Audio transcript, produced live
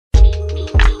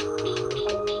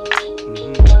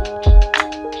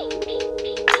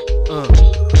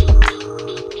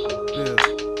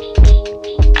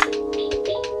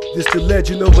This the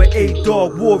legend of an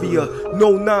 8-dog warrior,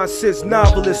 no nonsense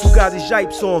novelist who got his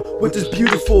yipes on with this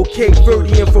beautiful Cape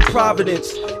Verdean from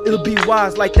Providence. It'll be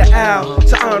wise like the owl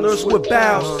to honor us with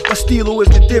bows. A stilo is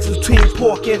the difference between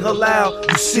pork and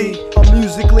halal. You see, I'm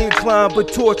musically inclined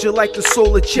but tortured like the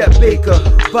soul of Chet Baker.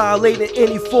 Violating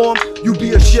any form, you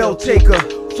be a shell taker.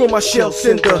 From my shell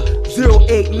cinder,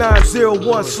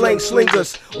 08901 slang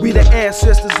slingers. We the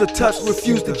ancestors of touch,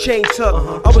 refuse to chain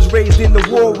tuck. I was raised in the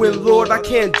whirlwind, Lord, I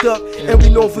can't duck. And we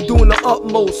known for doing the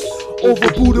utmost. Over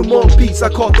Budamunk beats, I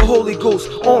caught the Holy Ghost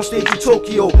on stage in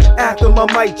Tokyo. After my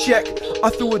mic check, I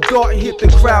threw a dart and hit the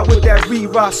crowd with that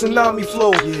re-rock tsunami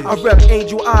flow. I rep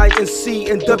Angel I and C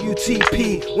and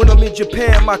WTP. When I'm in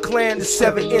Japan, my clan is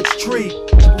 7-inch tree.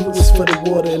 The blue is for the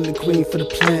water and the green for the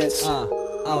plants.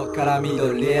 青から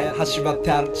緑へ橋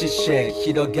渡る知識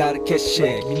広がる景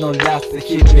色実らす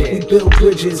日々 We build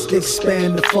bridges,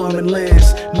 expand the foreign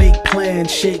lands, make plans,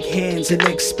 shake hands and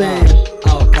expand.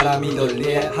 青から緑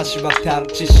へ橋渡る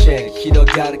知識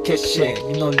広がる景色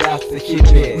実らす日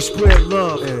々 We spread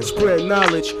love, spread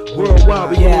knowledge worldwide.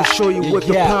 We gonna show you what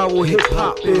the power of hip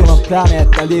hop is. このプラネッ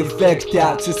トリフレク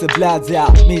ターツスブラザ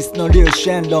ーミスの粒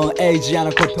子論エイジア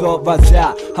のことわ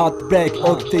ざハートブレイク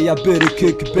起きて破るク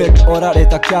ックブック折られ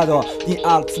た角に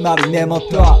あるつまり根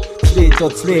元ツリーと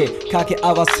ツリー掛け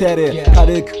合わせる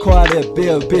軽く壊れるビ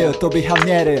ュービュー飛び跳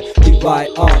ねる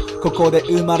DYO ここで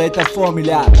生まれたフォーミュ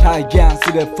ラ体現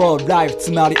する for life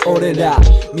つまり俺ら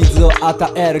水を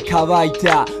与える乾い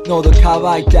た喉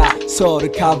乾いたソウ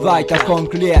ル乾いたコン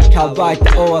クリート乾い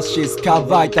たオアシス乾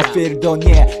いたフィールドに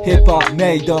ヒップホップ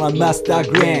メイドのマスター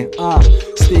グリーン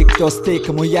スティックとスティッ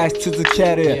ク燃やし続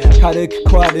ける軽く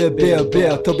壊れるビュービ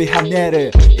ュー飛び跳ね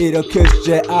る色クッ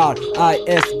シュ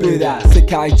JRIS ブダ世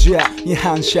界中に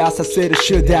反射させる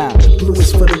手段 The blue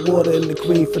is for the water and the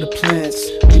green for the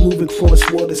plants. We moving across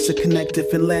waters to connect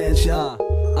different lands, y'all.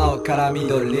 青から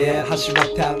緑へ橋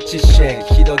渡る知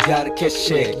識広がる景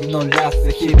色実ら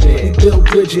す日々 We build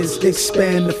bridges,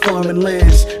 expand the foreign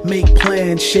lands, make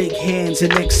plans, shake hands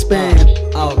and expand.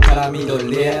 青から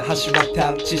緑へ橋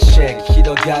渡る知識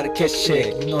広がる景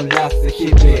色実らす日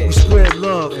々 We spread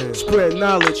love, spread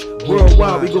knowledge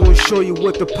worldwide. We gonna show you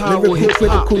what the power of hip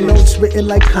hop Critical is. notes written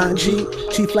like kanji,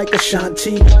 chief like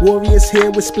Ashanti. Warriors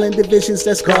here with splendid visions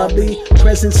that's godly.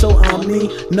 Presence so omni,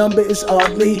 number is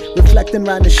oddly reflecting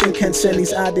around the Shinkansen,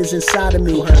 these ideas inside of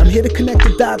me. I'm here to connect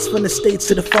the dots from the states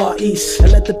to the far east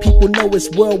and let the people know it's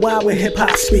worldwide when hip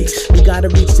hop speaks. We gotta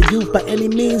reach the youth by any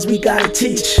means. We gotta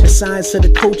teach the science of the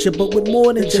culture, but with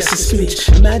more than just a speech.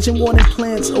 Imagine wanting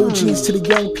plants, OGs to the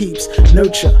young peeps.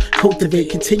 Nurture, cultivate,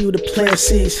 continue to plant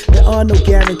seeds. There are no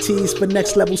guarantees, but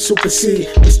next level supersede.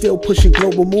 We're still pushing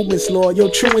global movements, Lord. Yo,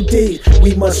 true indeed.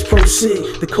 We must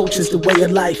proceed. The culture's the way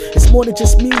of life. It's more than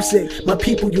just music. My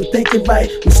people, you thinking right?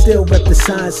 We still rep the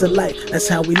science of life. That's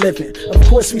how we living. Of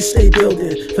course, we stay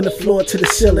building from the floor to the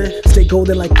ceiling. Stay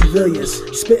golden like pavilions.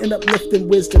 Spitting uplifting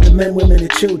wisdom to men, women,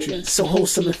 and children. So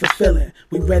wholesome and fulfilling.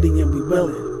 We ready and we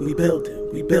willing. We building.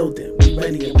 We building. We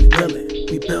ready and we willing.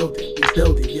 We building. We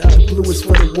building. Yeah, the blue is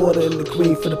for the water and the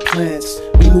green for the plants.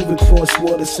 We moving across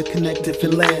waters to connect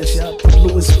different lands. Yeah, the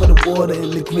blue is for the water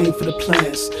and the green for the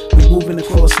plants. We moving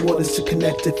across waters to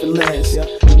connect different lands. Yeah,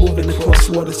 we moving across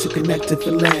waters to connect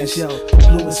different lands. Yeah, the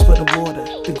blue is for the water,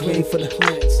 the green for the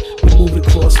plants. We moving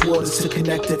across waters to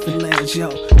connect different lands. Yo,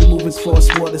 we moving across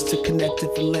waters to connect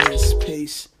different lands.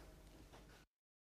 Peace.